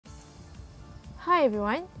Hi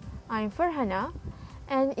everyone, I'm Farhana,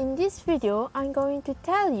 and in this video I'm going to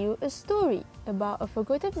tell you a story about a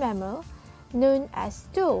forgotten mammal known as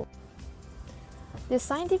Dhole. The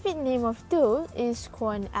scientific name of Dhole is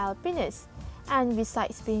Cuon alpinus, and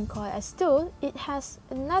besides being called as Dhole, it has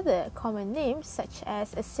another common name such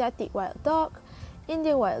as Asiatic wild dog,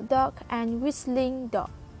 Indian wild dog, and whistling dog.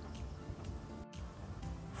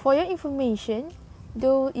 For your information,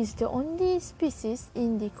 Dhole is the only species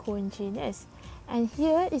in the Cuon genus, and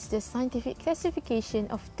here is the scientific classification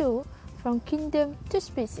of Dhole from kingdom to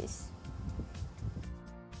species.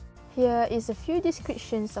 Here is a few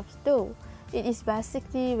descriptions of Dhole. It is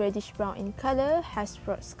basically reddish brown in color, has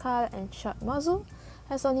broad skull and short muzzle,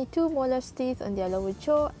 has only 2 molars teeth on their lower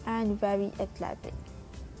jaw, and very athletic.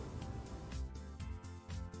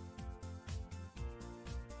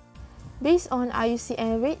 Based on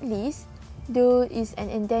IUCN Red List, Dhole is an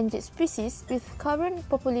endangered species with current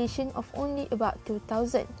population of only about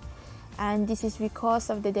 2,000, and this is because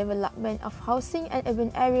of the development of housing and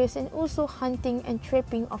urban areas and also hunting and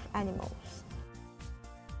trapping of animals.